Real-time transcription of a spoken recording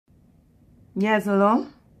Yes, hello?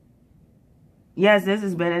 Yes, this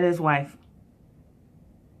is Benedict's wife.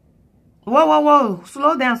 Whoa, whoa, whoa.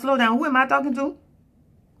 Slow down, slow down. Who am I talking to?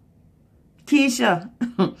 Keisha.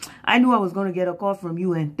 I knew I was going to get a call from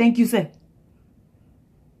you, and thank you, sir.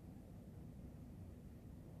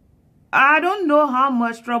 I don't know how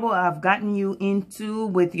much trouble I've gotten you into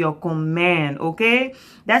with your command, okay?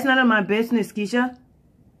 That's none of my business, Keisha.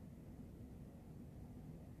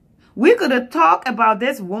 We could have talked about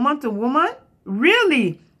this woman to woman.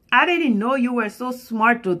 Really? I didn't know you were so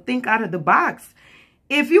smart to think out of the box.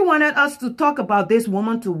 If you wanted us to talk about this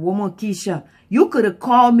woman to woman, Keisha, you could have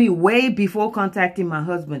called me way before contacting my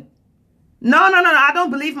husband. No. I don't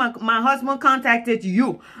believe my husband contacted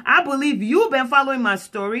you. I believe you've been following my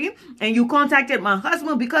story and you contacted my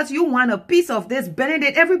husband because you want a piece of this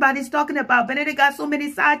Benedict. Everybody's talking about Benedict got so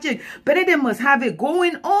many side chicks. Benedict must have it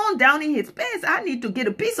going on down in his pants. I need to get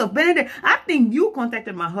a piece of Benedict. I think you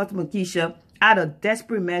contacted my husband, Keisha, out of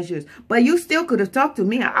desperate measures. But you still could have talked to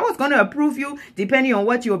me. I was going to approve you depending on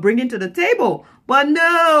what you were bringing to the table. But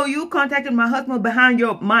no, you contacted my husband behind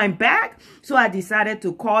my back. So I decided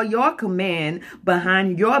to call your command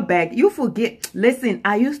behind your back. You forget. Listen,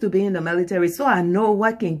 I used to be in the military, so I know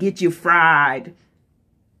what can get you fried.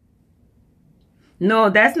 No,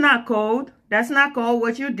 that's not cold. That's not cold.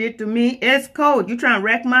 What you did to me is cold. You trying to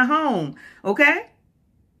wreck my home, okay?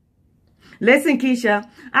 Listen, Keisha,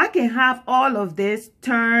 I can have all of this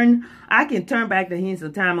I can turn back the hands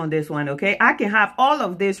of time on this one, okay? I can have all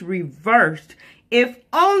of this reversed. If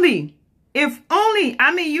only,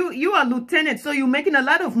 I mean, you are lieutenant, so you're making a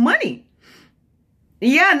lot of money.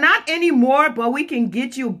 Yeah, not anymore, but we can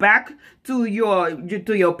get you back to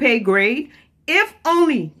your pay grade. If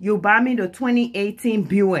only you buy me the 2018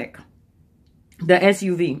 Buick, the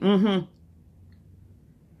SUV.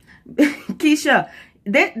 Keisha,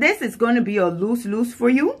 this is going to be a lose-lose for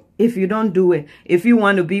you if you don't do it. If you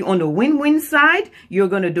want to be on the win-win side, you're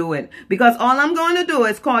going to do it. Because all I'm going to do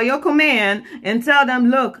is call your command and tell them,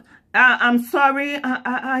 look, I'm sorry.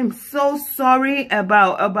 I'm so sorry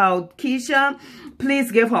about Keisha.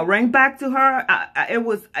 Please give her ring back to her. I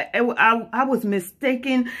was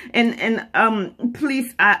mistaken, and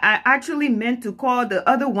please, I actually meant to call the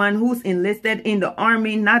other one who's enlisted in the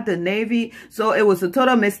Army, not the Navy. So it was a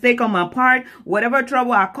total mistake on my part. Whatever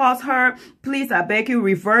trouble I caused her, please, I beg you,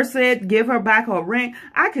 reverse it. Give her back her ring.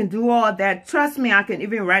 I can do all that. Trust me, I can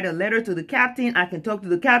even write a letter to the captain. I can talk to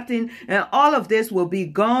the captain, and all of this will be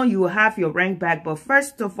gone. You will have your rank back. But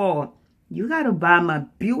first of all, you gotta buy my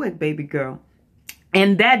Buick, baby girl.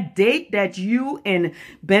 And that date that you and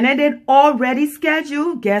Benedict already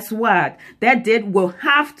scheduled, guess what? That date will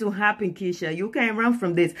have to happen, Keisha. You can't run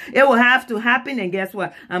from this. It will have to happen. And guess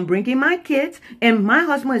what? I'm bringing my kids, and my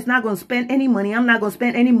husband is not going to spend any money. I'm not going to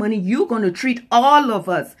spend any money. You're going to treat all of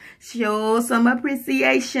us. Show some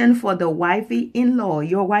appreciation for the wifey-in-law.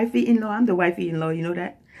 Your wifey-in-law. I'm the wifey-in-law. You know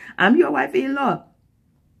that? I'm your wifey-in-law.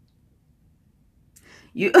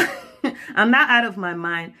 I'm not out of my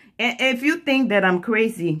mind. And if you think that I'm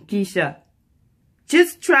crazy, Keisha,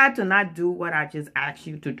 just try to not do what I just asked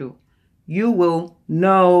you to do. You will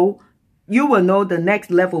know the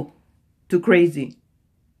next level to crazy.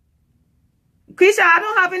 Keisha, I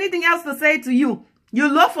don't have anything else to say to you. You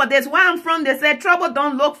look for this. Where I'm from, they said trouble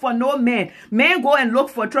don't look for no man. Men go and look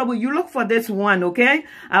for trouble. You look for this one, okay?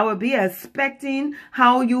 I will be expecting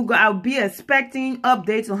I'll be expecting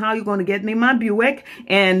updates on how you're going to get me my Buick.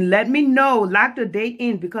 And let me know, lock the date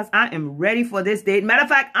in, because I am ready for this date. Matter of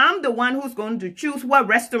fact, I'm the one who's going to choose what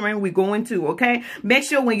restaurant we're going to, okay? Make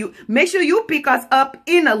sure you pick us up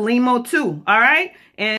in a limo too, all right? And